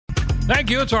Thank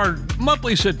you. It's our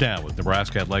monthly sit-down with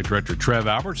Nebraska Athletic Director Trev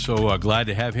Alberts. So glad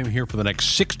to have him here for the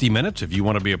next 60 minutes. If you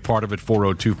want to be a part of it,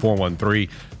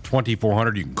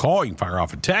 402-413-2400. You can call. You can fire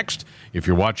off a text. If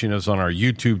you're watching us on our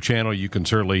YouTube channel, you can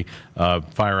certainly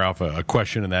fire off a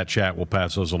question in that chat. We'll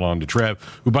pass those along to Trev,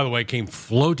 who, by the way, came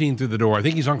floating through the door. I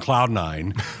think he's on cloud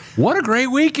nine. What a great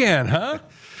weekend, huh?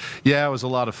 Yeah, it was a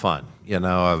lot of fun. You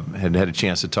know, I had a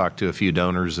chance to talk to a few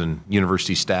donors and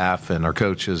university staff and our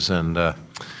coaches, and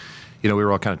we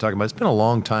were all kind of talking about it's been a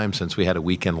long time since we had a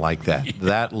weekend like that. Yeah.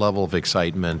 That level of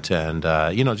excitement, and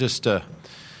just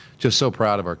so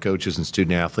proud of our coaches and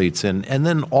student athletes, and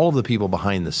then all of the people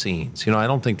behind the scenes. I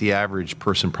don't think the average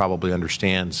person probably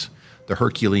understands the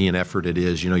Herculean effort it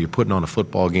is. You're putting on a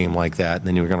football game like that, and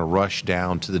then you're going to rush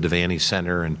down to the Devaney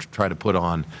Center and try to put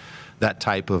on that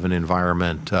type of an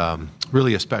environment.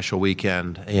 Really a special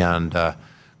weekend, and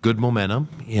good momentum,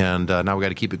 and now we got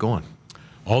to keep it going.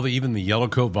 Even the Yellow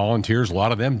Coat volunteers, a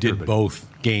lot of them did both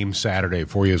games Saturday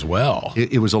for you as well.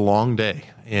 It was a long day,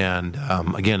 and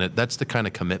again, that's the kind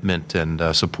of commitment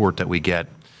and support that we get.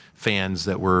 Fans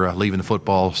that were leaving the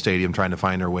football stadium trying to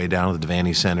find their way down to the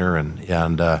Devaney Center,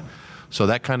 and so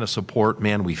that kind of support,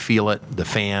 man, we feel it. The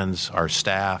fans, our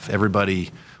staff,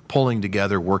 everybody pulling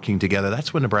together, working together.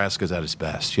 That's when Nebraska's at its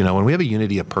best. When we have a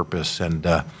unity of purpose and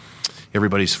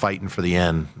everybody's fighting for the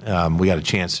end, we got a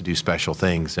chance to do special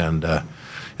things, and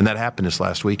that happened this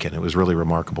last weekend. It was really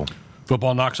remarkable.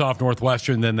 Football knocks off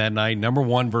Northwestern then that night, number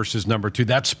 1 versus number 2.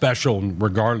 That's special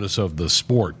regardless of the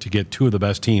sport, to get two of the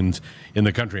best teams in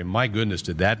the country. And my goodness,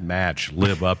 did that match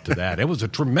live up to that. It was a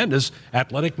tremendous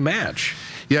athletic match.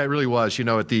 Yeah, it really was.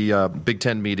 At the Big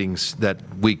Ten meetings that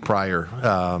week prior,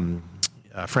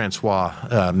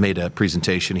 Francois made a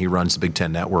presentation. He runs the Big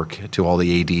Ten Network to all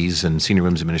the ADs and senior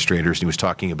women's administrators. And he was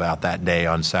talking about that day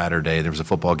on Saturday. There was a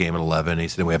football game at 11. He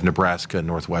said, we have Nebraska and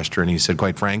Northwestern. He said,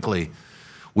 quite frankly,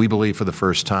 we believe for the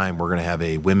first time we're going to have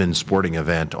a women's sporting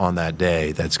event on that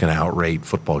day that's going to outrate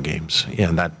football games.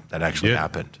 And that actually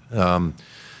happened.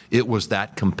 It was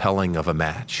that compelling of a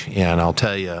match. And I'll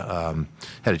tell you, had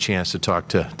a chance to talk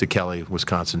to Kelly,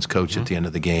 Wisconsin's coach, at the end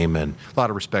of the game, and a lot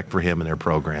of respect for him and their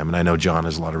program. And I know John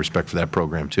has a lot of respect for that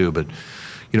program too. But,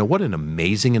 what an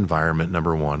amazing environment,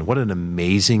 number one. What an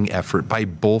amazing effort by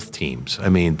both teams. I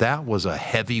mean, that was a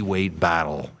heavyweight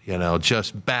battle,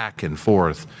 just back and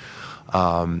forth.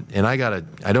 And I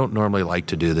don't normally like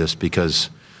to do this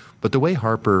but the way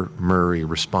Harper Murray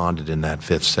responded in that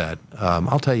fifth set,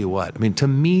 I'll tell you what. I mean, to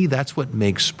me, that's what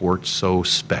makes sports so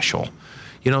special.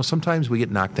 Sometimes we get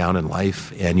knocked down in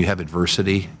life and you have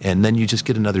adversity, and then you just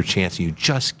get another chance and you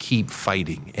just keep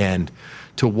fighting. And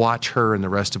to watch her and the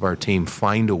rest of our team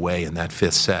find a way in that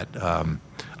fifth set,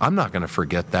 I'm not going to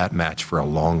forget that match for a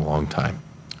long, long time.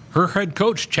 Her head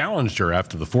coach challenged her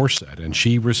after the fourth set, and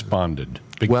she responded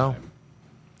big time.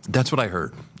 That's what I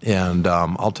heard. And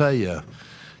I'll tell you,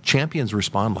 champions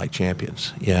respond like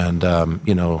champions. And,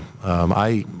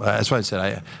 that's why I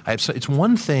said it's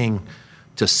one thing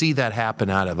to see that happen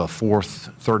out of a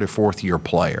third or fourth year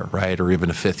player, right, or even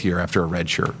a fifth year after a red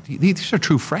shirt. These are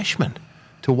true freshmen.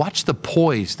 To watch the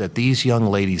poise that these young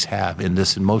ladies have in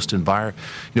this most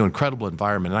incredible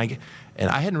environment. And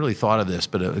I hadn't really thought of this,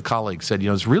 but a colleague said,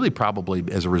 it's really probably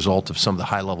as a result of some of the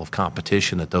high level of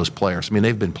competition that those players,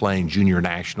 they've been playing junior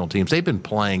national teams. They've been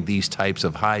playing these types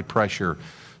of high pressure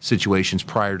situations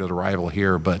prior to the arrival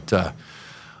here. But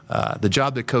the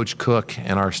job that Coach Cook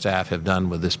and our staff have done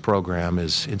with this program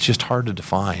it's just hard to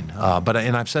define.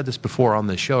 And I've said this before on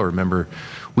this show, remember,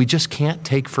 we just can't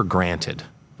take for granted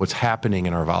what's happening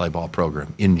in our volleyball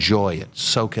program. Enjoy it,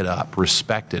 soak it up,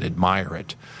 respect it, admire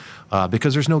it.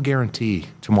 Because there's no guarantee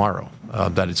tomorrow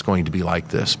that it's going to be like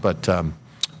this. But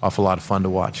awful lot of fun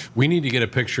to watch. We need to get a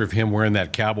picture of him wearing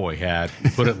that cowboy hat,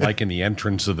 put it like in the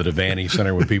entrance of the Devaney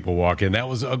Center when people walk in. That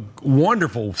was a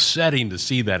wonderful setting to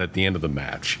see that at the end of the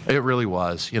match. It really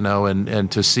was,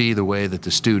 and to see the way that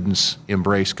the students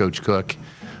embrace Coach Cook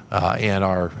and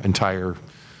our entire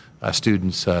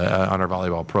students on our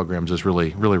volleyball programs is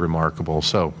really, really remarkable.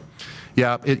 So,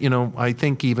 yeah, I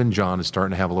think even John is starting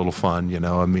to have a little fun. You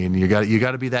got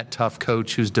to be that tough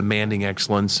coach who's demanding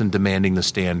excellence and demanding the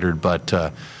standard. But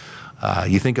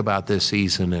you think about this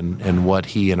season and what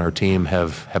he and our team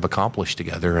have accomplished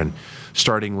together, and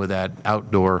starting with that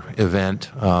outdoor event,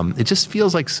 it just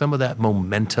feels like some of that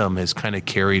momentum has kind of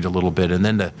carried a little bit, and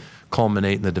then to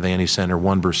culminate in the Devaney Center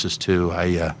 1 versus 2,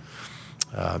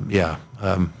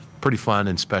 pretty fun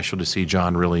and special to see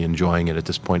John really enjoying it at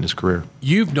this point in his career.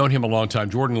 You've known him a long time.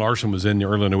 Jordan Larson was in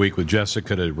early in the week with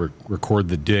Jessica to record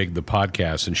The Dig, the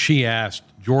podcast, and she asked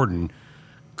Jordan,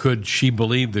 could she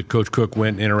believe that Coach Cook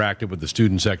went and interacted with the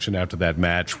student section after that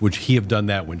match? Would he have done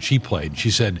that when she played? She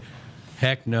said,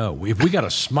 heck no. If we got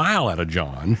a smile out of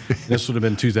John, this would have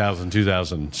been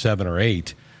 2007 or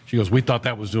 8. She goes, we thought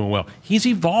that was doing well. He's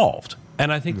evolved.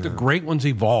 And I think the great ones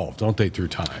evolve, don't they, through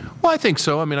time? Well, I think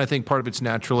so. I mean, I think part of it's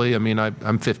naturally. I mean,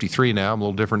 I'm 53 now. I'm a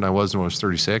little different than I was when I was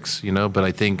 36, but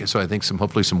I think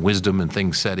hopefully some wisdom and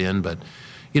things set in. But,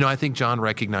 I think John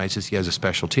recognizes he has a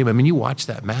special team. I mean, you watch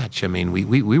that match. I mean,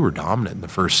 we were dominant in the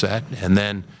first set. And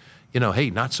then, hey,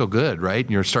 not so good, right?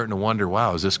 And you're starting to wonder,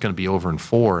 wow, is this going to be over in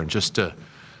 4? And just I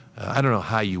don't know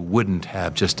how you wouldn't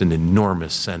have just an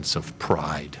enormous sense of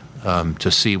pride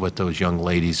to see what those young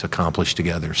ladies accomplish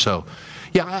together. So,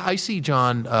 yeah, I see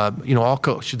John, all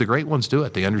coaches, the great ones do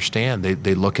it. They understand.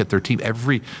 They look at their team.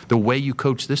 The way you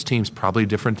coach this team is probably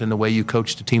different than the way you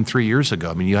coached a team 3 years ago.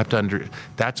 I mean, you have to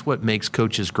that's what makes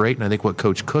coaches great. And I think what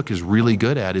Coach Cook is really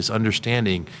good at is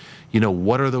understanding,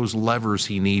 what are those levers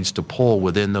he needs to pull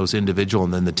within those individual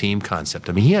and then the team concept.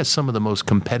 I mean, he has some of the most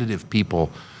competitive people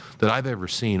that I've ever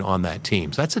seen on that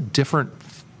team. So that's a different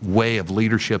way of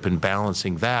leadership and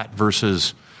balancing that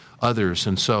versus others.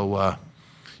 And so,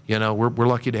 we're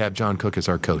lucky to have John Cook as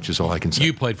our coach is all I can say.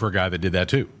 You played for a guy that did that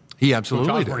too. He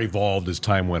absolutely did. Evolved as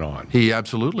time went on. He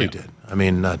absolutely did. I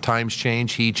mean, times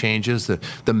change, he changes,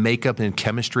 the makeup and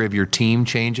chemistry of your team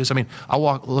changes. I mean,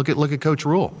 look at Coach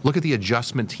Rule. Look at the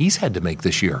adjustments he's had to make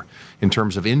this year in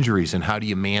terms of injuries and how do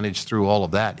you manage through all of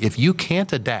that. If you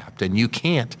can't adapt and you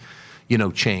can't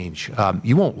change,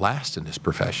 you won't last in this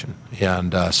profession.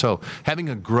 And so having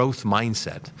a growth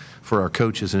mindset for our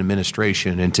coaches and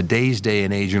administration in today's day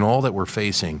and age and all that we're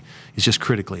facing is just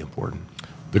critically important.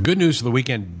 The good news of the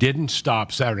weekend didn't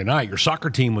stop Saturday night. Your soccer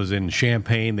team was in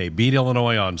Champaign. They beat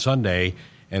Illinois on Sunday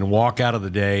and walk out of the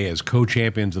day as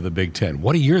co-champions of the Big Ten.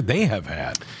 What a year they have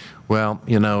had. Well,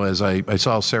 as I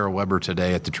saw Sarah Weber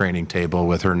today at the training table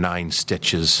with her 9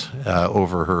 stitches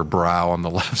over her brow on the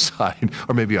left side,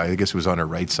 or maybe I guess it was on her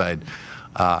right side.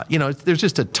 There's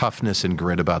just a toughness and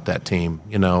grit about that team.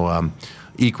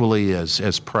 Equally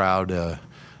as proud.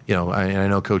 I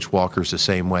know Coach Walker's the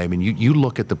same way. I mean, you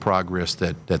look at the progress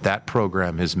that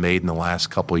program has made in the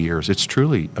last couple of years. It's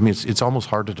truly, it's almost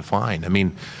hard to define. I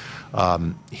mean.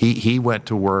 He went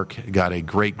to work, got a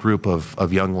great group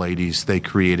of young ladies. They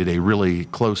created a really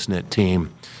close-knit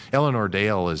team. Eleanor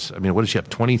Dale is, what does she have,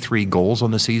 23 goals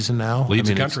on the season now? Leads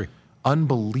the country.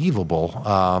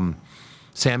 Unbelievable.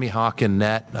 Sammy Hawk and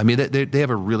net. They have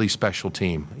a really special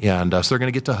team. And so they're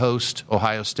going to get to host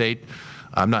Ohio State.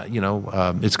 I'm not,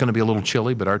 it's going to be a little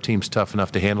chilly, but our team's tough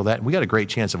enough to handle that. And we got a great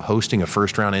chance of hosting a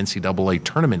first-round NCAA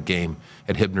tournament game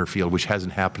at Hibner Field, which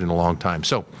hasn't happened in a long time.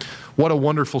 So what a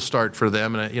wonderful start for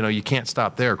them. And, you can't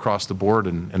stop there across the board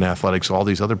in athletics, all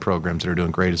these other programs that are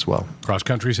doing great as well. Cross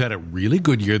country's had a really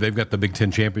good year. They've got the Big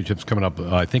Ten championships coming up,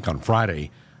 I think, on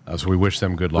Friday. So we wish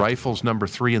them good luck. Rifles number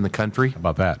 3 in the country. How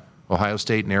about that? Ohio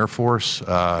State and Air Force.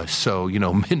 So,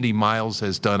 Mindy Miles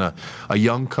has done a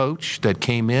young coach that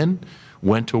came in,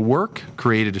 went to work,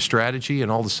 created a strategy,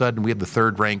 and all of a sudden we have the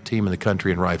 3rd-ranked team in the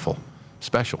country in rifle.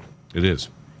 Special. It is.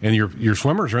 And your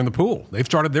swimmers are in the pool. They've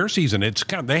started their season.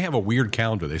 They have a weird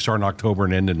calendar. They start in October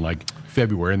and end in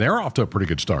February, and they're off to a pretty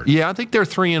good start. Yeah, I think they're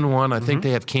 3-1. I think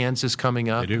they have Kansas coming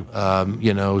up. They do.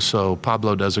 So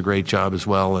Pablo does a great job as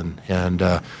well, and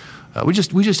we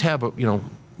just have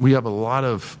we have a lot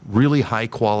of really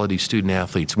high-quality student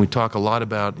athletes, and we talk a lot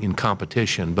about in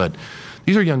competition, but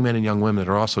these are young men and young women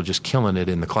that are also just killing it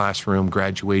in the classroom,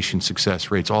 graduation success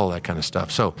rates, all that kind of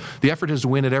stuff. So the effort is to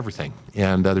win at everything,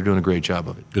 and they're doing a great job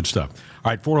of it. Good stuff.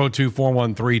 All right,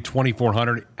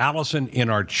 402-413-2400. Allison in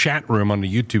our chat room on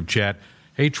the YouTube chat.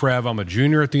 Hey, Trev, I'm a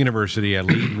junior at the university. I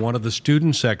lead one of the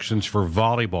student sections for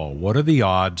volleyball. What are the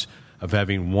odds of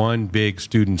having one big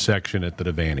student section at the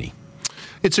Devaney?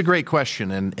 It's a great question,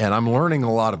 and I'm learning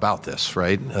a lot about this,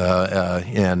 right?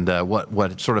 And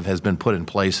what sort of has been put in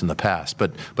place in the past.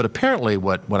 But apparently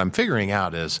what I'm figuring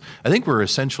out is I think we're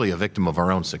essentially a victim of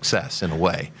our own success in a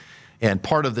way. And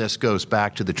part of this goes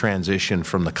back to the transition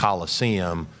from the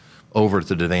Coliseum over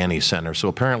to the Devaney Center. So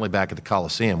apparently back at the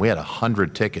Coliseum, we had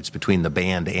 100 tickets between the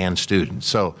band and students.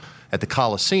 So at the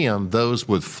Coliseum, those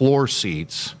with floor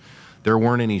seats, there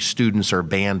weren't any students or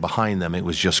band behind them. It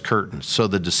was just curtains. So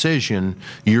the decision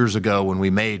years ago when we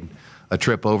made a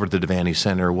trip over to the Devaney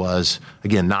Center was,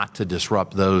 again, not to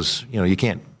disrupt those. You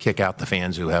can't kick out the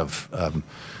fans who have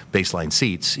baseline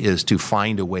seats, is to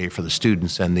find a way for the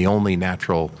students, and the only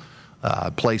natural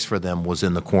place for them was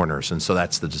in the corners, and so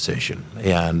that's the decision.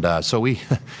 And so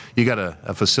you got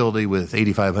a facility with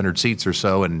 8,500 seats or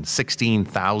so and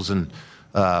 16,000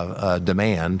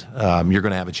 demand, you're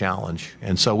going to have a challenge.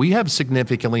 And so we have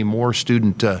significantly more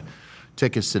student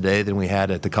tickets today than we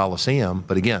had at the Coliseum.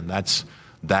 But again,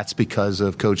 that's because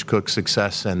of Coach Cook's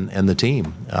success and the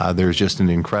team. There's just an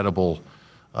incredible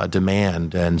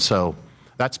demand. And so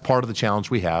that's part of the challenge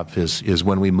we have is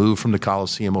when we move from the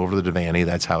Coliseum over to the Devaney,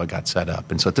 that's how it got set up.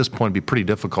 And so at this point, it'd be pretty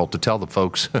difficult to tell the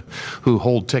folks who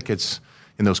hold tickets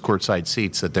in those courtside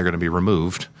seats that they're going to be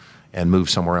removed and move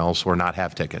somewhere else or not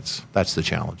have tickets. That's the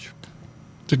challenge.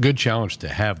 It's a good challenge to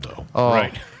have, though. Oh,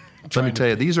 right. Let me tell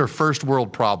you, these are first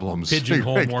world problems.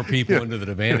 Pigeonhole more people into the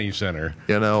Devaney Center.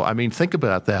 I mean, think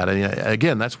about that. I mean,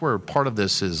 again, that's where part of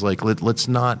this is like, let's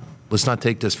not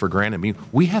take this for granted. I mean,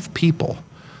 we have people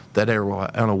that are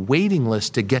on a waiting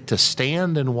list to get to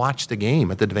stand and watch the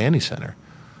game at the Devaney Center.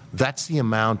 That's the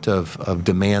amount of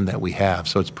demand that we have.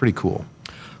 So it's pretty cool.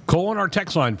 Cole, on our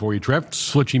text line for you, Trev,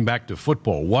 switching back to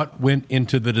football. What went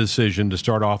into the decision to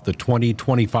start off the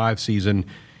 2025 season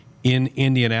in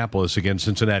Indianapolis against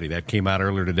Cincinnati? That came out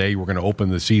earlier today. We're going to open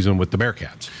the season with the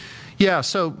Bearcats. Yeah,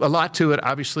 so a lot to it.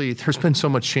 Obviously, there's been so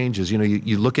much changes.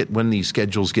 You look at when these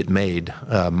schedules get made.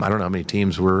 I don't know how many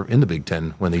teams were in the Big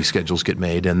Ten when these schedules get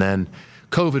made. And then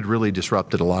COVID really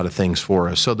disrupted a lot of things for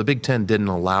us. So the Big Ten didn't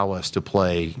allow us to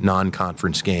play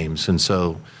non-conference games. And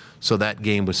so that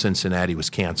game with Cincinnati was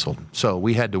canceled. So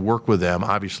we had to work with them.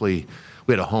 Obviously,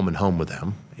 we had a home and home with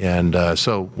them. And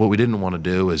so what we didn't want to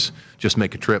do is just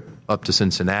make a trip up to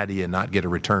Cincinnati and not get a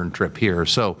return trip here.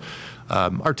 So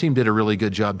our team did a really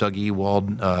good job. Doug Ewald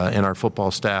and our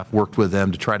football staff worked with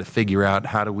them to try to figure out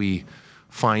how do we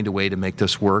find a way to make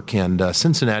this work. And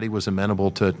Cincinnati was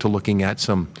amenable to looking at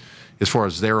some, as far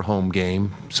as their home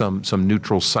game, some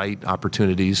neutral site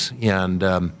opportunities.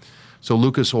 And so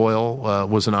Lucas Oil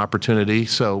was an opportunity.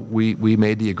 So we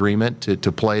made the agreement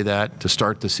to play that to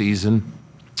start the season.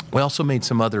 We also made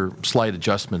some other slight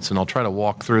adjustments, and I'll try to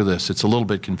walk through this. It's a little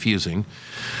bit confusing.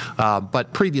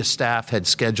 But previous staff had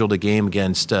scheduled a game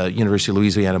against University of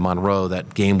Louisiana Monroe.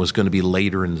 That game was going to be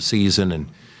later in the season,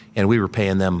 and we were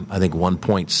paying them, I think,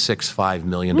 $1.65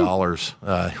 million,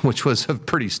 which was a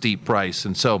pretty steep price.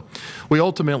 And so we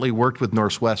ultimately worked with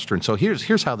Northwestern. So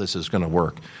here's how this is going to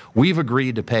work. We've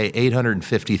agreed to pay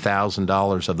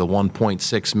 $850,000 of the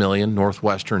 $1.6 million.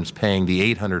 Northwestern's paying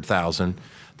the $800,000.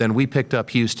 Then we picked up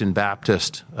Houston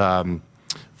Baptist Houston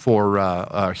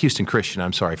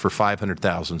Christian, for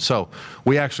 $500,000. So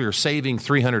we actually are saving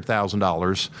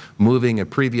 $300,000, moving a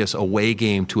previous away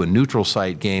game to a neutral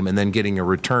site game, and then getting a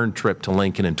return trip to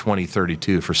Lincoln in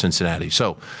 2032 for Cincinnati.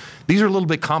 So these are a little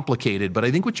bit complicated, but I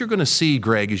think what you're going to see,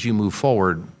 Greg, as you move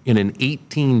forward in an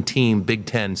 18-team Big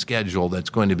Ten schedule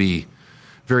that's going to be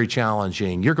very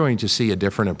challenging, you're going to see a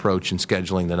different approach in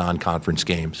scheduling the non-conference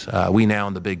games. We now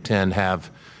in the Big Ten have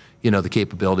the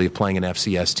capability of playing an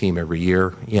FCS team every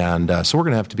year, and so we're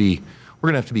going to have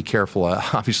to be careful.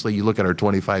 Obviously, you look at our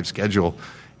 25 schedule,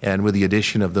 and with the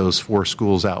addition of those 4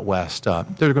 schools out west, they're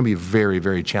going to be very,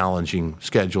 very challenging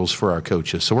schedules for our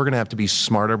coaches. So we're going to have to be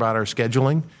smarter about our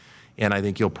scheduling, and I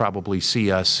think you'll probably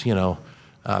see us,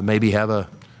 maybe have a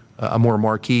more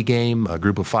marquee game, a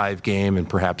group of 5 game, and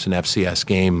perhaps an FCS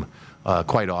game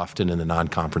quite often in the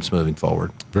non-conference moving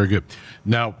forward. Very good.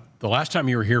 Now, the last time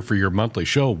you were here for your monthly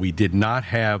show, we did not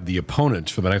have the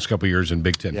opponents for the next couple of years in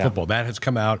Big Ten football. That has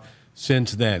come out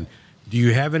since then. Do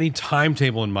you have any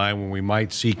timetable in mind when we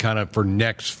might see kind of for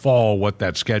next fall what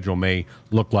that schedule may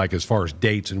look like as far as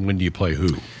dates and when do you play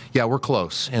who? Yeah, we're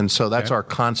close, and so that's our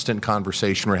constant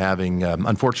conversation we're having.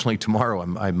 Unfortunately, tomorrow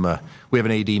we have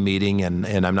an AD meeting, and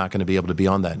I'm not going to be able to be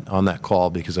on that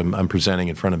call because I'm presenting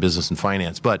in front of business and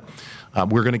finance. But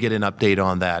we're going to get an update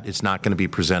on that. It's not going to be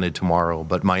presented tomorrow,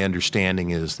 but my understanding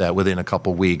is that within a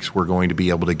couple weeks we're going to be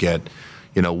able to get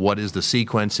what is the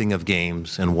sequencing of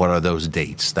games and what are those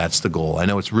dates? That's the goal. I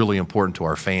know it's really important to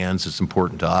our fans. It's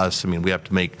important to us. I mean, we have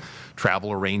to make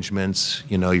travel arrangements.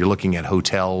 You're looking at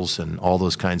hotels and all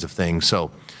those kinds of things.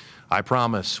 So I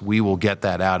promise we will get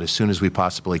that out as soon as we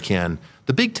possibly can.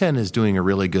 The Big Ten is doing a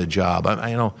really good job.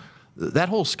 I know that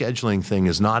whole scheduling thing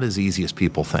is not as easy as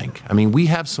people think. I mean, we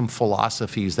have some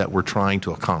philosophies that we're trying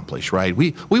to accomplish, right?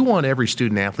 We want every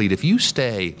student athlete, if you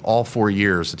stay all 4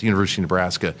 years at the University of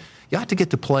Nebraska, you ought to get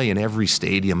to play in every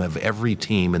stadium of every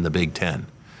team in the Big Ten.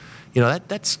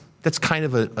 That's kind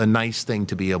of a nice thing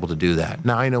to be able to do that.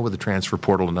 Now, I know with the transfer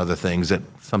portal and other things that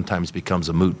sometimes becomes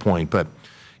a moot point, but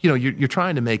you're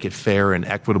trying to make it fair and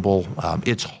equitable.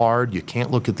 It's hard. You can't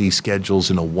look at these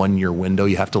schedules in a 1-year window.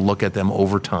 You have to look at them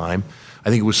over time. I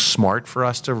think it was smart for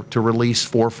us to release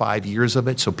 4 or 5 years of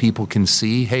it so people can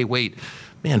see, hey, wait,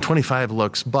 man, 25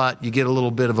 looks, but you get a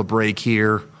little bit of a break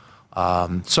here.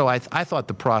 So I thought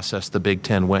the process the Big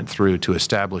Ten went through to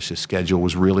establish a schedule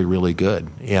was really, really good.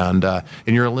 And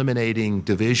you're eliminating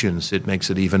divisions. It makes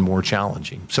it even more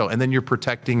challenging. So, and then you're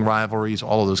protecting rivalries,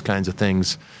 all of those kinds of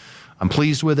things. I'm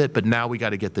pleased with it, but now we got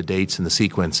to get the dates and the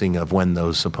sequencing of when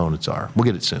those opponents are. We'll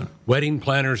get it soon. Wedding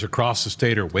planners across the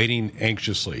state are waiting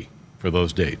anxiously for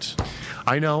those dates.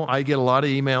 I know. I get a lot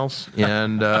of emails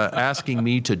and asking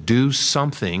me to do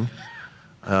something.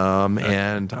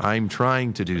 And I'm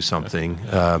trying to do something,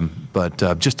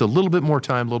 but just a little bit more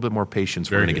time, a little bit more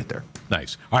patience. We're going to get there.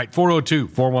 Nice. All right,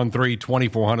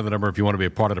 402-413-2400, the number if you want to be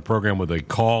a part of the program with a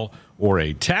call or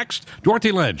a text.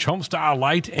 Dorothy Lynch, Homestyle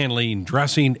Light and Lean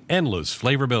Dressing, endless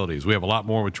flavorabilities. We have a lot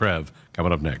more with Trev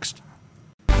coming up next.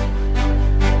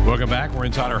 Welcome back. We're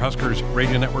inside our Huskers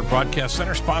Radio Network Broadcast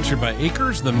Center, sponsored by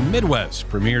Acres, the Midwest's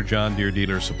premier John Deere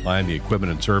dealer, supplying the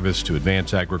equipment and service to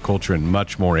advance agriculture and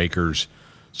much more. Acres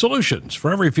Solutions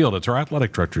for every field. It's our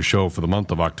athletic director show for the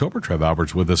month of October. Trev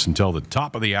Albert's with us until the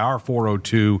top of the hour.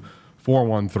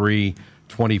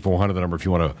 402-413-2400, the number if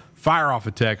you want to fire off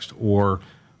a text or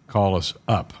call us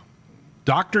up.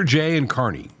 Dr. J and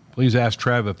Kearney, please ask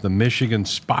Trev if the Michigan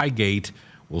Spygate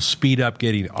will speed up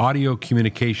getting audio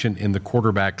communication in the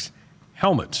quarterback's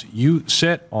helmets. You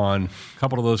sit on a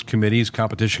couple of those committees,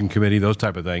 competition committee, those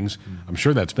type of things. I'm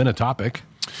sure that's been a topic.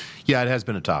 Yeah, it has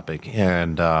been a topic,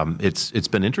 and it's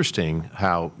been interesting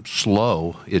how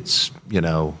slow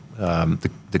the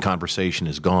conversation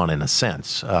has gone in a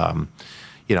sense.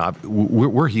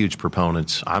 We're huge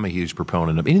proponents. I'm a huge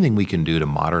proponent of anything we can do to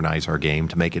modernize our game,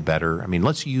 to make it better. I mean,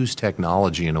 let's use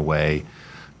technology in a way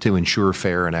to ensure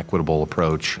fair and equitable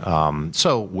approach.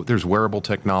 So there's wearable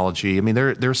technology. I mean,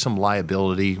 there's some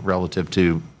liability relative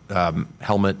to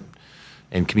helmet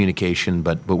and communication,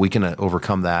 but we can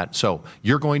overcome that. So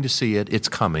you're going to see it. It's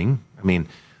coming. I mean,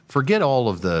 forget all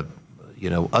of the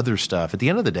other stuff. At the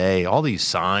end of the day, all these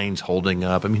signs holding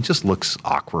up, I mean, it just looks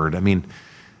awkward. I mean,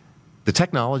 the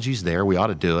technology's there. We ought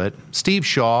to do it. Steve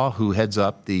Shaw, who heads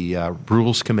up the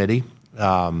rules committee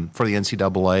for the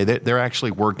NCAA, they're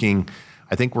actually working.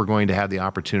 I think we're going to have the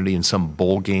opportunity in some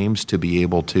bowl games to be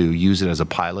able to use it as a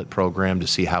pilot program to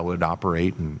see how it would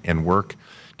operate and work.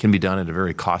 Can be done in a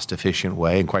very cost-efficient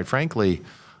way. And quite frankly,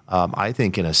 I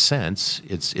think in a sense,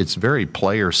 it's very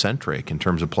player-centric in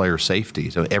terms of player safety.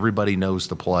 So everybody knows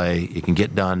the play. It can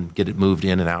get done, get it moved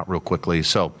in and out real quickly.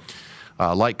 So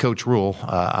like Coach Rule,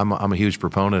 I'm a huge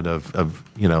proponent of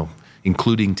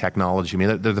including technology. I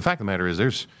mean, the fact of the matter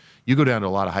is you go down to a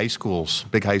lot of high schools,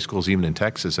 big high schools even in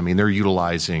Texas, I mean, they're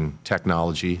utilizing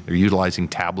technology. They're utilizing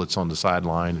tablets on the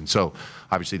sideline. And so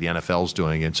obviously the NFL's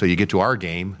doing it. So you get to our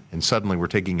game, and suddenly we're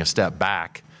taking a step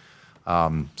back.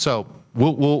 So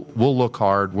we'll look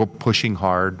hard. We're pushing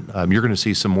hard. You're going to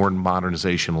see some more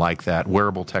modernization like that.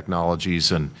 Wearable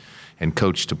technologies and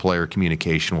coach-to-player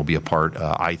communication will be a part,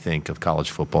 I think, of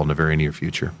college football in the very near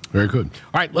future. Very good.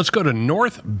 All right, let's go to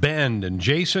North Bend. And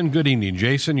Jason, good evening.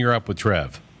 Jason, you're up with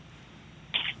Trev.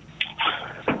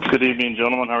 Good evening,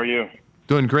 gentlemen. How are you?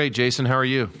 Doing great, Jason. How are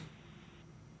you?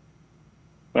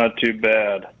 Not too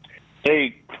bad.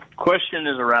 Hey, question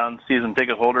is around season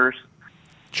ticket holders.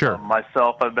 Sure.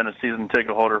 Myself, I've been a season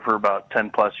ticket holder for about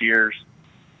 10-plus years.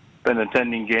 Been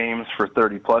attending games for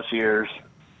 30-plus years.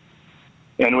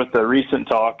 And with the recent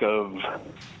talk of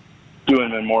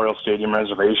doing Memorial Stadium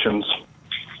renovations,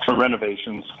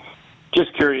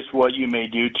 just curious what you may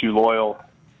do to loyal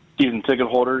season ticket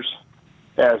holders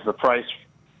as the price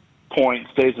point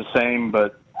stays the same,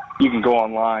 but you can go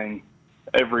online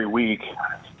every week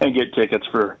and get tickets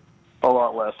for a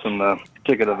lot less than the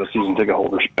ticket of a season ticket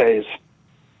holder pays.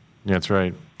 That's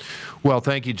right. Well,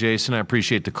 thank you, Jason. I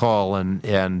appreciate the call, and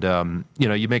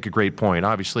you make a great point,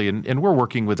 obviously, and we're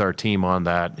working with our team on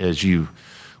that.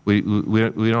 We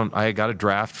don't. I got a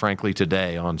draft, frankly,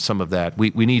 today on some of that.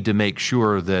 We need to make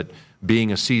sure that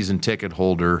being a season ticket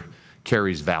holder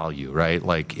carries value, right?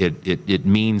 Like it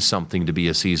means something to be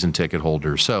a season ticket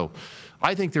holder. So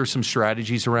I think there's some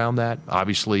strategies around that.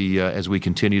 Obviously, as we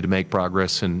continue to make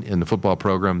progress in the football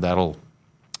program, that'll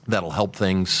help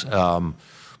things.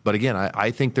 But again,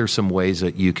 I think there's some ways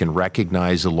that you can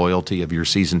recognize the loyalty of your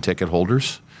season ticket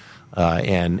holders,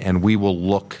 and we will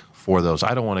look for those.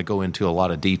 I don't want to go into a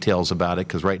lot of details about it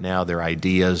because right now they're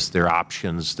ideas, they're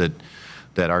options that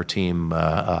our team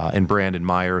and Brandon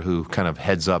Meyer, who kind of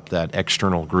heads up that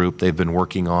external group, they've been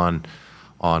working on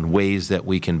ways that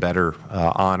we can better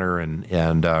honor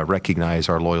and recognize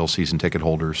our loyal season ticket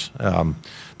holders.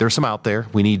 There's some out there.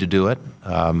 We need to do it.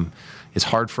 It's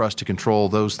hard for us to control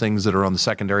those things that are on the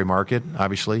secondary market,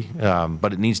 obviously,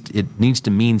 but it needs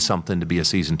to mean something to be a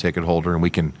season ticket holder, and we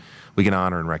can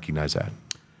honor and recognize that.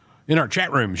 In our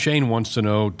chat room, Shane wants to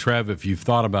know, Trev, if you've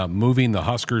thought about moving the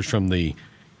Huskers from the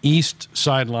east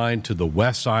sideline to the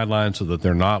west sideline so that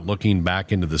they're not looking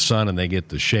back into the sun and they get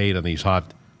the shade on these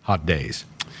hot days.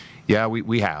 Yeah,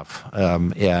 we have.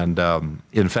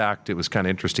 In fact, it was kind of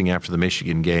interesting after the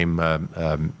Michigan game,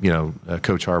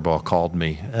 Coach Harbaugh called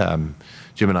me.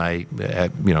 Jim and I,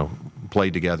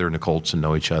 played together in the Colts and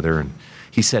know each other. And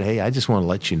he said, hey, I just want to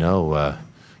let you know,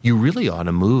 you really ought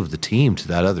to move the team to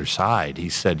that other side. He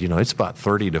said, it's about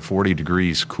 30 to 40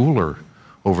 degrees cooler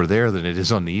over there than it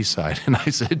is on the east side. And I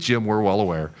said, Jim, we're well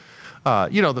aware.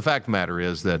 The fact of the matter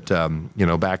is that,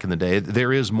 back in the day,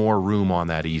 there is more room on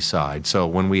that east side. So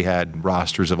when we had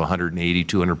rosters of 180,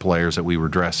 200 players that we were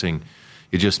dressing,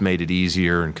 it just made it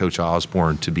easier, and Coach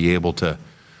Osborne to be able to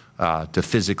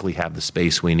physically have the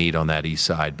space we need on that east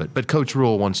side. But Coach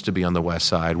Rule wants to be on the west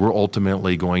side. We're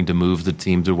ultimately going to move the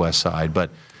team to the west side, but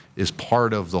as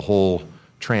part of the whole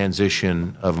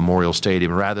transition of Memorial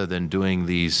Stadium, rather than doing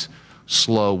these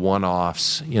slow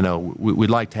one-offs, we'd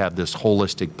like to have this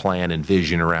holistic plan and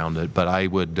vision around it. But I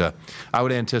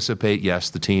would anticipate,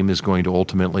 yes, the team is going to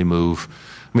ultimately move.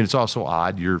 I mean, it's also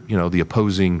odd. The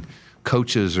opposing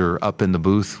coaches are up in the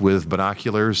booth with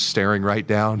binoculars, staring right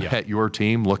down at your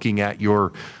team, looking at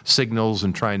your signals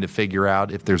and trying to figure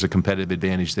out if there's a competitive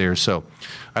advantage there. So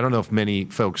I don't know if many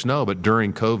folks know, but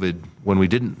during COVID, when we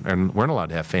weren't allowed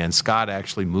to have fans, Scott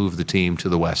actually moved the team to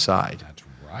the west side.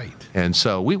 Right. And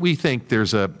so we think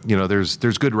there's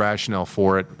good rationale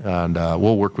for it, and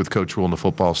we'll work with Coach Rule and the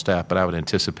football staff, but I would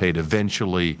anticipate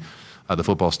eventually the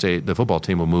football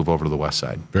team will move over to the west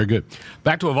side. Very good.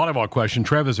 Back to a volleyball question.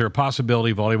 Trev, is there a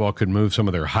possibility volleyball could move some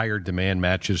of their higher demand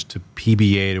matches to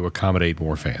PBA to accommodate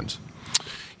more fans?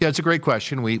 Yeah, it's a great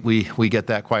question. We get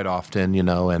that quite often,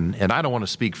 and I don't want to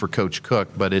speak for Coach Cook,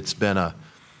 but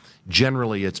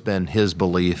generally it's been his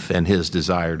belief and his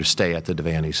desire to stay at the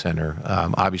Devaney Center.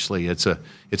 Obviously, it's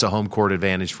a home court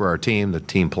advantage for our team. The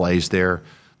team plays there.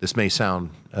 This may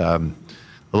sound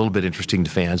a little bit interesting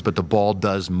to fans, but the ball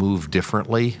does move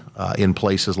differently in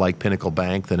places like Pinnacle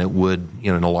Bank than it would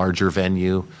in a larger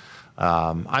venue.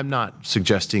 I'm not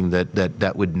suggesting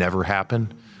that would never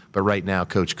happen, but right now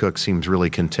Coach Cook seems really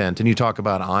content. And you talk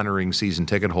about honoring season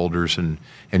ticket holders and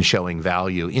showing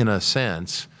value in a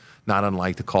sense, not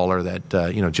unlike the caller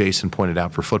that Jason pointed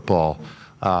out for football.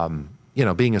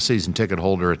 Being a season ticket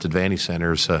holder at the Devaney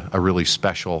Center is a really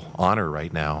special honor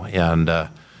right now, and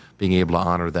being able to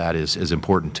honor that is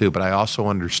important too. But I also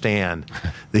understand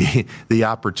the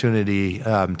opportunity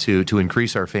to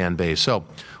increase our fan base. So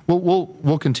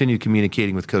we'll continue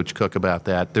communicating with Coach Cook about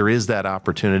that. There is that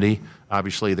opportunity.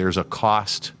 Obviously, there's a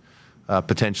cost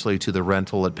potentially to the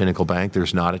rental at Pinnacle Bank.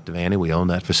 There's not at Devaney. We own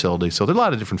that facility. So there are a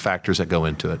lot of different factors that go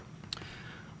into it.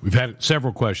 We've had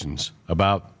several questions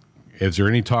about, is there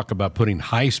any talk about putting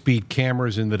high-speed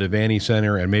cameras in the Devaney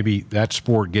Center and maybe that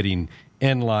sport getting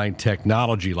inline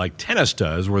technology like tennis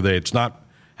does, where it's not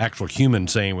actual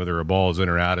humans saying whether a ball is in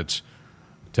or out, it's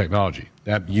technology.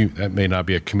 That may not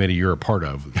be a committee you're a part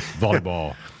of,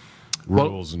 volleyball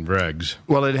rules and regs.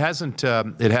 Well, it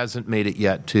hasn't made it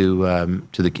yet to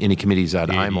any committees that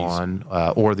I'm on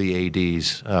or the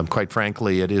ADs. Quite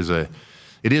frankly, it is a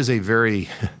very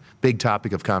big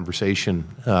topic of conversation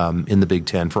in the Big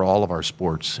Ten for all of our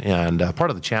sports. And part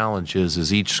of the challenge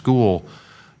is each school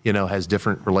has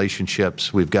different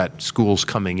relationships. We've got schools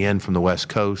coming in from the West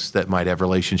Coast that might have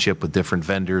relationship with different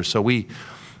vendors. So we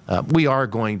are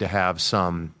going to have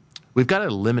we've got to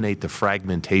eliminate the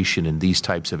fragmentation in these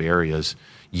types of areas,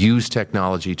 use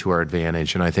technology to our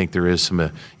advantage, and I think there is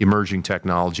some emerging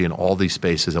technology in all these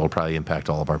spaces that will probably impact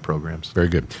all of our programs. Very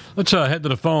good. Let's head to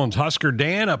the phones. Husker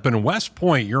Dan up in West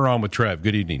Point. You're on with Trev.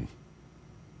 Good evening.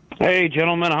 Hey,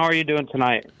 gentlemen. How are you doing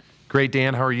tonight? Great,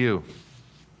 Dan. How are you?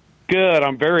 Good.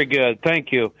 I'm very good.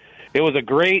 Thank you. It was a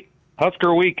great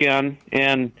Husker weekend.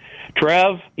 And,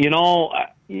 Trev,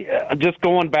 just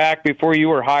going back before you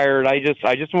were hired, I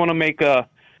just want to make a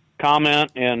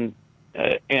comment and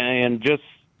just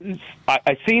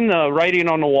I seen the writing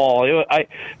on the wall.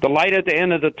 The light at the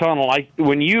end of the tunnel.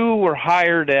 When you were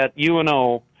hired at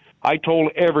UNO, I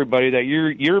told everybody that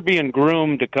you're being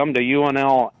groomed to come to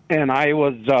UNL, and I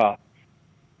was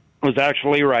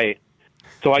actually right.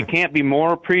 So I can't be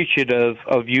more appreciative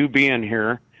of you being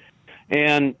here.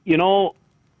 And,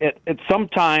 at some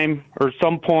time or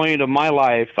some point of my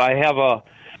life, I have a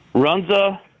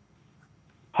Runza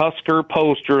Husker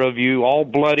poster of you all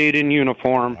bloodied in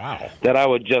uniform. Wow. That I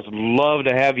would just love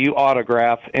to have you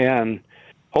autograph, and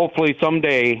hopefully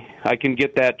someday I can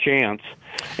get that chance.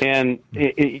 And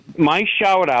my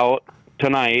shout out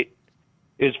tonight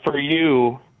is for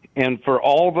you and for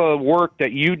all the work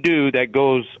that you do that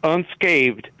goes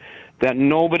unscathed that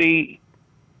nobody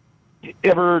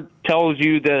ever tells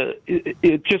you that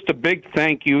it's just a big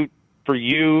thank you for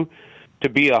you to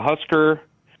be a Husker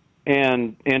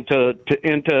and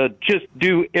to just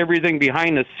do everything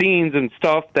behind the scenes and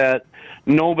stuff that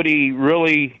nobody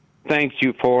really thanks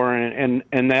you for,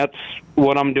 and that's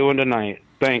what I'm doing tonight.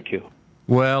 Thank you.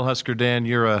 Well, Husker Dan,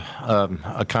 you're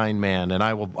a kind man, and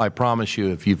I promise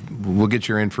you, we'll get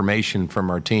your information from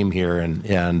our team here,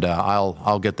 and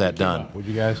I'll get that done. Would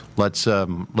you guys? Let's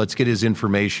get his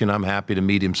information. I'm happy to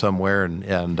meet him somewhere, and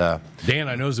Dan,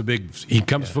 I know he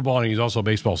comes to football, and he's also a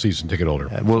baseball season ticket holder.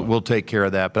 We'll take care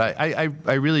of that. But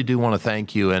I really do want to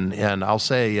thank you, and I'll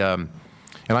say, and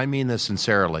I mean this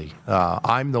sincerely.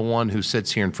 I'm the one who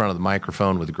sits here in front of the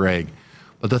microphone with Greg.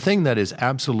 But the thing that is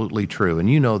absolutely true, and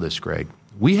you know this, Greg,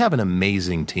 we have an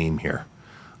amazing team here.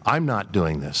 I'm not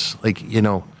doing this. I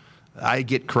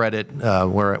get credit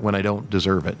when I don't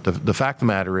deserve it. The fact of the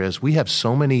matter is we have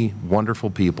so many wonderful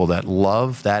people that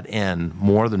love that end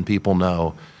more than people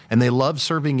know, and they love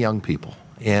serving young people.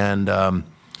 And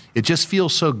it just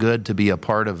feels so good to be a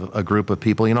part of a group of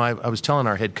people. I was telling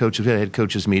our head coaches, we had a head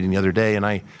coaches meeting the other day, and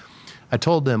I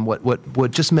told them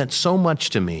what just meant so much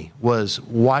to me was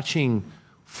watching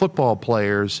football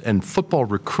players and football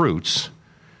recruits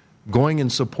going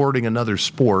and supporting another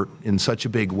sport in such a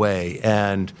big way.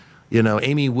 And,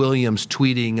 Amy Williams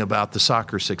tweeting about the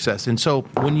soccer success. And so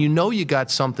when you got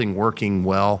something working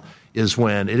well is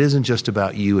when it isn't just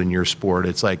about you and your sport.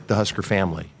 It's like the Husker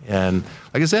family. And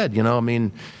like I said,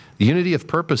 the unity of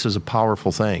purpose is a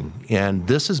powerful thing. And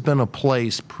this has been a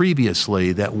place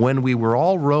previously that when we were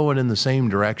all rowing in the same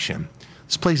direction,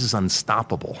 this place is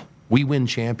unstoppable. We win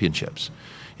championships.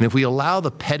 And if we allow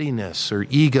the pettiness or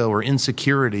ego or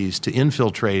insecurities to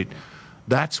infiltrate,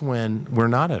 that's when we're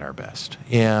not at our best.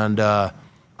 And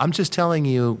I'm just telling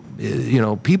you,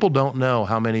 people don't know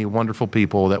how many wonderful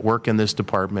people that work in this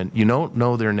department. You don't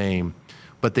know their name,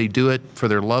 but they do it for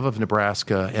their love of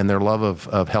Nebraska and their love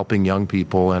of helping young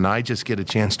people. And I just get a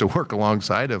chance to work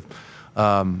alongside of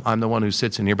I'm the one who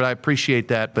sits in here. But I appreciate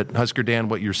that. But Husker Dan,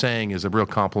 what you're saying is a real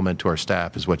compliment to our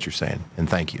staff is what you're saying. And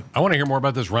thank you. I want to hear more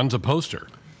about this Runs a Poster.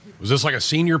 Was this like a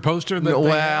senior poster? It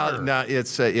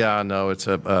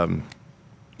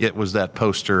was that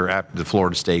poster after the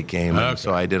Florida State game. Okay. And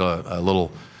so I did a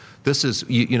little. This is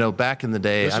back in the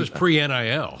day. This is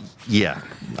pre-NIL. Yeah,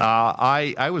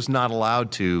 I was not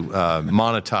allowed to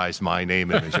monetize my name,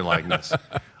 image, and likeness.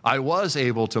 I was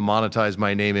able to monetize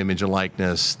my name, image, and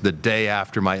likeness the day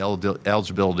after my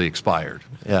eligibility expired,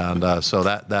 and so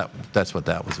that's what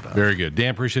that was about. Very good.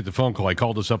 Dan, appreciate the phone call. I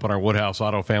called us up on our Woodhouse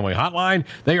Auto Family Hotline.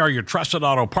 They are your trusted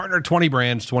auto partner, 20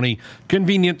 brands, 20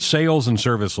 convenient sales and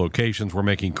service locations. We're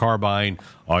making car buying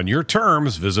on your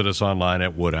terms. Visit us online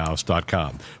at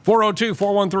woodhouse.com.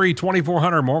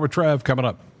 402-413-2400. More with Trev coming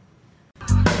up.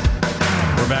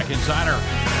 We're back inside our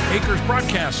Acres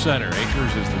Broadcast Center.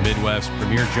 Acres is the Midwest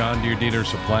premier John Deere dealer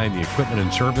supplying the equipment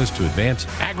and service to advance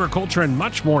agriculture and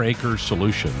much more. Acres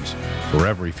solutions for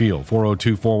every field.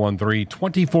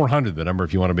 402-413-2400, the number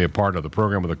if you want to be a part of the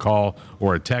program with a call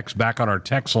or a text. Back on our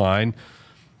text line.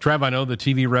 Trev, I know the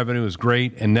TV revenue is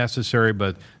great and necessary,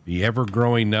 but the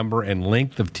ever-growing number and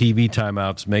length of TV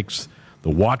timeouts makes the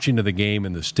watching of the game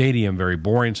in the stadium very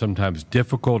boring, sometimes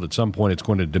difficult. At some point, it's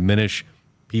going to diminish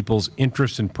people's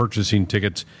interest in purchasing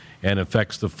tickets and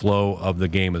affects the flow of the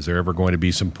game. Is there ever going to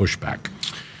be some pushback?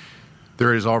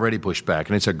 There is already pushback,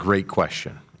 and it's a great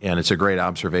question, and it's a great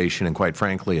observation, and quite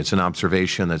frankly, it's an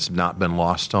observation that's not been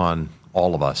lost on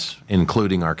all of us,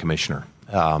 including our commissioner.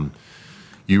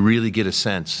 You really get a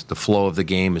sense the flow of the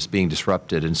game is being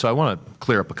disrupted, and so I want to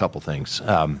clear up a couple things.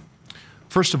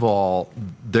 First of all,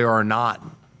 there are not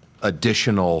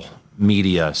additional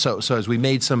media. So as we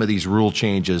made some of these rule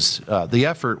changes, the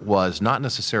effort was not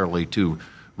necessarily to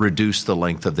reduce the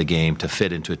length of the game to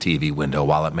fit into a TV window,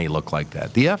 while it may look like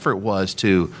that. The effort was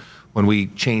to, when we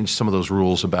changed some of those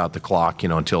rules about the clock,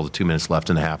 until the 2 minutes left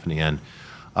and a half in the end,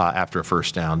 after a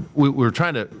first down, we were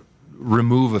trying to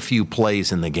remove a few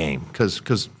plays in the game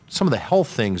because some of the health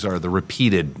things are the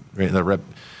repeated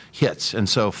hits. And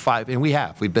so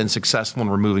we've been successful in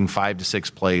removing 5 to 6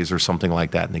 plays or something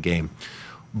like that in the game.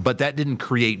 But that didn't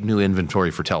create new inventory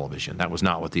for television. That was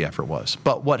not what the effort was.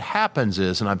 But what happens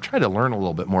is, and I'm trying to learn a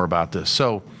little bit more about this.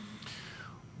 So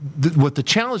what the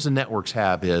challenge the networks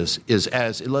have is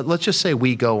let's just say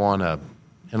we go on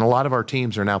and a lot of our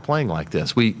teams are now playing like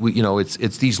this.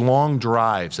 It's these long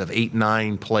drives of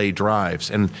 8-9 play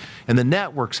drives, and the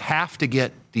networks have to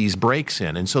get these breaks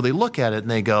in. And so they look at it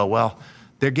and they go, well,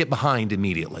 they get behind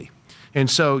immediately. And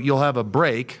so you'll have a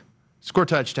break, score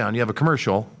touchdown, you have a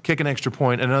commercial, kick an extra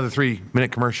point, and another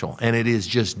 3-minute commercial, and it is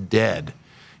just dead.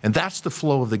 And that's the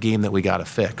flow of the game that we got to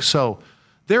fix. So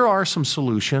there are some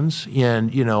solutions,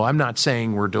 and, I'm not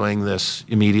saying we're doing this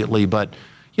immediately, but,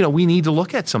 we need to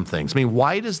look at some things. I mean,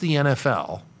 why does the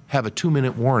NFL have a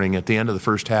 2-minute warning at the end of the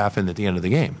first half and at the end of the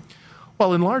game?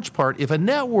 Well, in large part, if a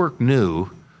network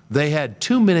knew they had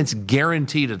 2 minutes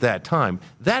guaranteed at that time,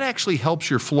 that actually helps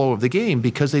your flow of the game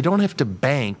because they don't have to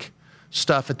bank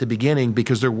stuff at the beginning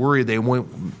because they're worried they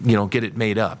won't, get it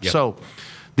made up. Yep. So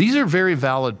these are very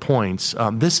valid points.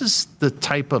 This is the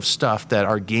type of stuff that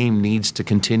our game needs to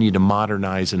continue to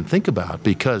modernize and think about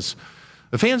because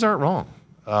the fans aren't wrong.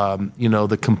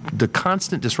 The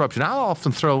constant disruption. I'll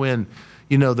often throw in,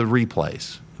 the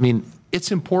replays. I mean,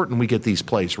 it's important we get these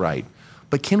plays right,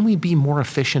 but can we be more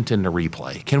efficient in the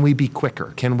replay? Can we be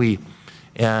quicker? Can we?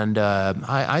 And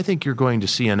I think you're going to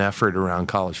see an effort around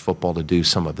college football to do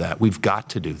some of that. We've got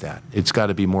to do that. It's got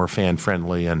to be more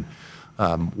fan-friendly, and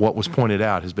what was pointed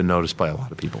out has been noticed by a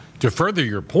lot of people. To further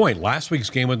your point, last week's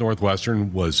game with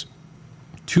Northwestern was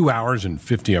 2 hours and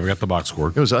 50. I forgot the box score.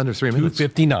 It was under 3 minutes.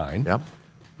 2:59. Yep.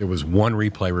 There was one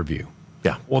replay review.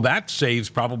 Yeah. Well, that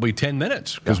saves probably 10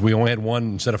 minutes because we only had one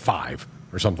instead of 5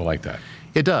 or something like that.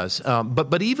 It does.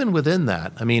 But even within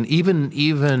that, I mean,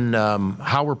 even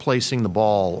how we're placing the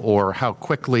ball or how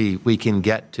quickly we can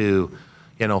get to,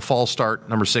 false start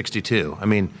number 62. I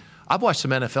mean, I've watched some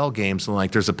NFL games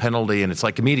and there's a penalty and it's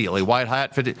immediately wide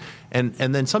hat, and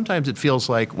then sometimes it feels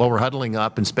like, well, we're huddling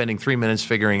up and spending 3 minutes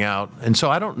figuring out. And so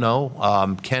I don't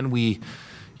know, can we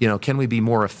be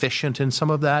more efficient in some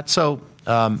of that? So,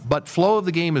 but flow of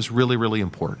the game is really, really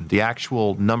important. The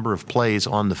actual number of plays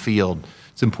on the field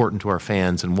is important to our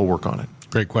fans, and we'll work on it.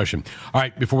 Great question. All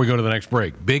right, before we go to the next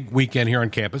break, big weekend here on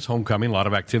campus, homecoming, a lot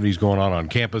of activities going on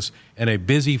campus, and a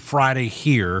busy Friday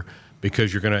here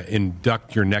because you're going to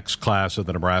induct your next class of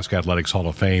the Nebraska Athletics Hall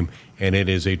of Fame, and it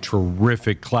is a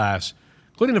terrific class,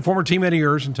 including a former teammate of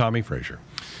yours and Tommy Frazier.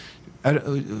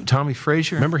 Tommy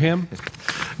Frazier? Remember him?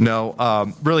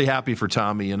 No. Really happy for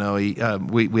Tommy.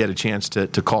 We had a chance to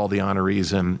call the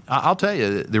honorees, and I'll tell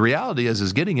you, the reality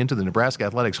is getting into the Nebraska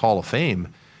Athletics Hall of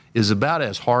Fame is about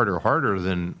as hard or harder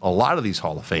than a lot of these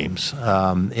Hall of Fames.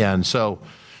 And so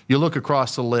you look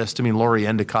across the list. I mean, Lori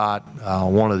Endicott,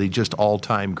 one of the just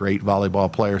all-time great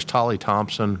volleyball players. Tolly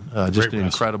Thompson, just an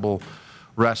incredible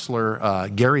wrestler.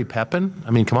 Gary Pepin.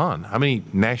 I mean, come on. How many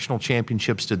national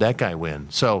championships did that guy win?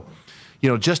 So,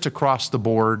 just across the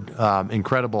board,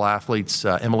 incredible athletes,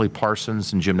 Emily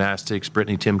Parsons in gymnastics,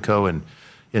 Brittany Timko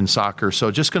in soccer.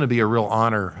 So just going to be a real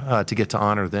honor to get to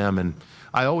honor them. And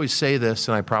I always say this,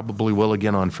 and I probably will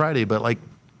again on Friday, but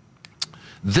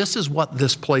this is what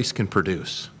this place can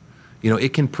produce.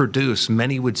 It can produce,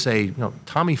 many would say,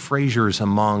 Tommy Frazier is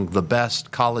among the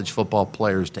best college football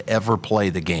players to ever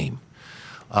play the game.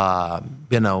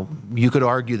 You could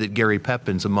argue that Gary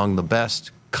Pepin's among the best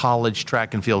college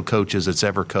track and field coaches that's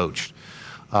ever coached.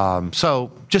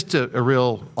 So just a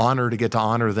real honor to get to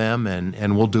honor them,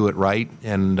 and we'll do it right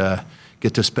and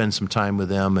get to spend some time with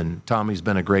them. And Tommy's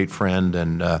been a great friend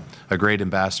and a great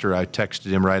ambassador. I texted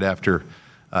him right after,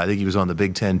 I think he was on the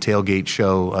Big Ten tailgate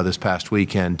show this past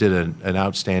weekend, did an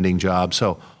outstanding job.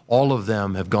 So all of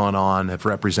them have gone on, have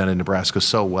represented Nebraska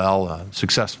so well,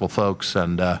 successful folks,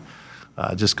 and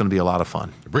just going to be a lot of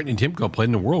fun. Brittany Timko played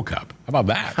in the World Cup. How about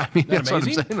that? I mean, that's what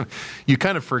I'm saying. You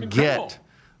kind of forget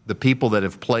the people that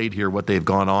have played here, what they've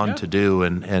gone on to do,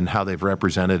 and how they've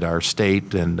represented our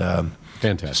state, and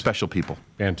fantastic. Special people.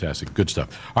 Fantastic. Good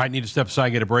stuff. All right, need to step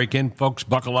aside, get a break in. Folks,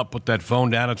 buckle up, put that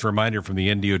phone down. It's a reminder from the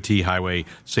NDOT Highway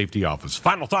Safety Office.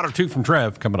 Final thought or two from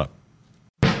Trev coming up.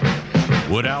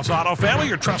 Woodhouse Auto Family,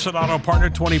 your trusted auto partner,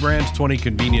 20 brands, 20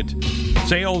 convenient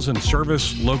sales and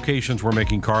service locations. We're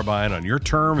making car buying on your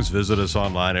terms. Visit us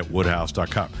online at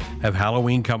woodhouse.com. Have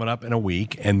Halloween coming up in a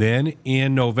week, and then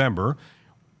in November,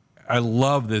 I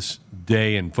love this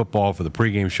day in football for the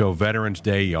pregame show, Veterans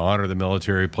Day. You honor the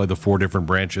military, play the 4 different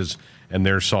branches and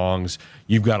their songs.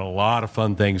 You've got a lot of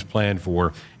fun things planned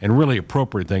for, and really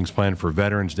appropriate things planned for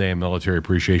Veterans Day and military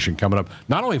appreciation coming up.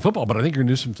 Not only football, but I think you're going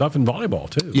to do some stuff in volleyball,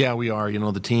 too. Yeah, we are.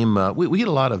 The team, we get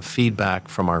a lot of feedback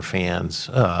from our fans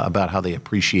about how they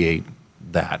appreciate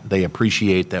that. They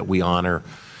appreciate that we honor.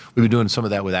 We've been doing some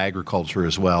of that with agriculture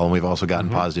as well, and we've also gotten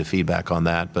positive feedback on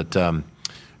that. But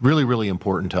really, really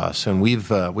important to us. And we've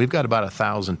got about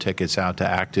 1,000 tickets out to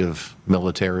active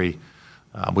military.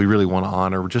 We really want to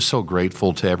honor. We're just so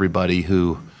grateful to everybody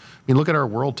who, look at our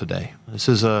world today. This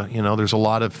is there's a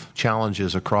lot of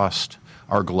challenges across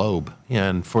our globe.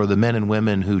 And for the men and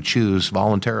women who choose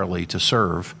voluntarily to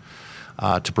serve,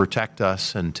 to protect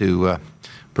us and to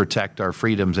protect our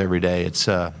freedoms every day, it's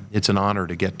an honor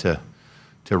to get to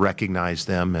recognize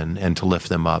them and to lift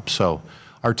them up. So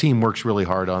our team works really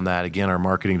hard on that. Again, our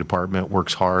marketing department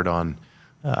works hard on,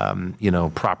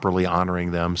 properly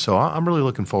honoring them. So I'm really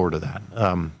looking forward to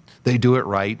that. They do it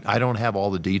right. I don't have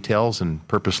all the details, and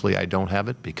purposely I don't have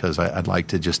it because I'd like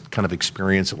to just kind of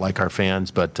experience it like our fans.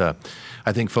 But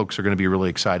I think folks are going to be really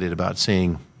excited about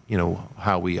seeing,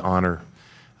 how we honor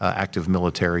active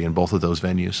military in both of those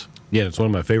venues. Yeah, it's one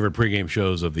of my favorite pregame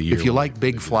shows of the year. If you like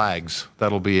big flags,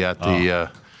 that'll be at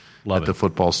the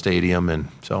football stadium, and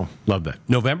so love that.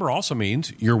 November also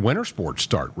means your winter sports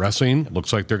start. Wrestling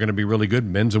looks like they're going to be really good.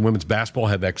 Men's and women's basketball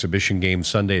have exhibition games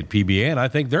Sunday at PBA, and I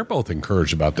think they're both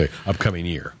encouraged about the upcoming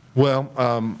year. Well,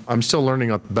 I'm still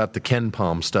learning about the Ken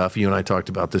Palm stuff. You and I talked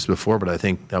about this before, but I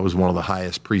think that was one of the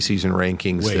highest preseason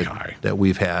rankings that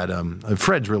we've had.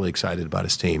 Fred's really excited about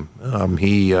his team.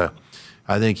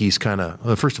 I think he's kind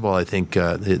of first of all, I think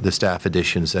the staff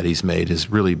additions that he's made has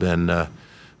really been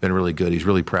really good. He's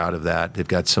really proud of that. They've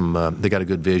got they got a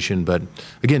good vision, but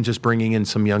again, just bringing in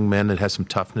some young men that has some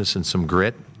toughness and some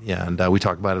grit. Yeah, and we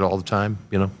talk about it all the time.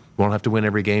 We don't have to win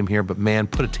every game here, but man,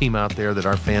 put a team out there that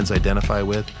our fans identify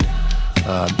with.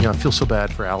 I feel so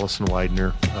bad for Allison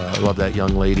Widener. I love that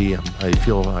young lady.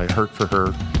 I hurt for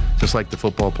her, just like the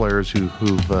football players who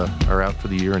are out for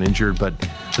the year and injured. But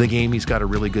the game, he's got a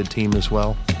really good team as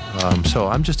well. So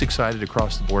I'm just excited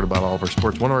across the board about all of our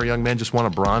sports. One of our young men just won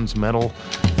a bronze medal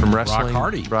from wrestling.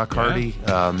 Brock Hardy.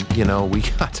 Yeah. We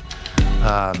got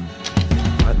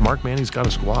Mark Manning's got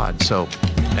a squad. So,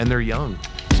 and they're young.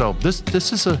 So this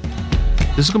is going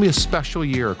to be a special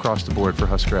year across the board for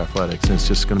Husker athletics, and it's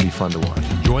just going to be fun to watch.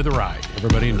 Enjoy the ride.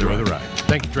 Everybody enjoy the ride.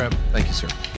 Thank you, Trev. Thank you, sir.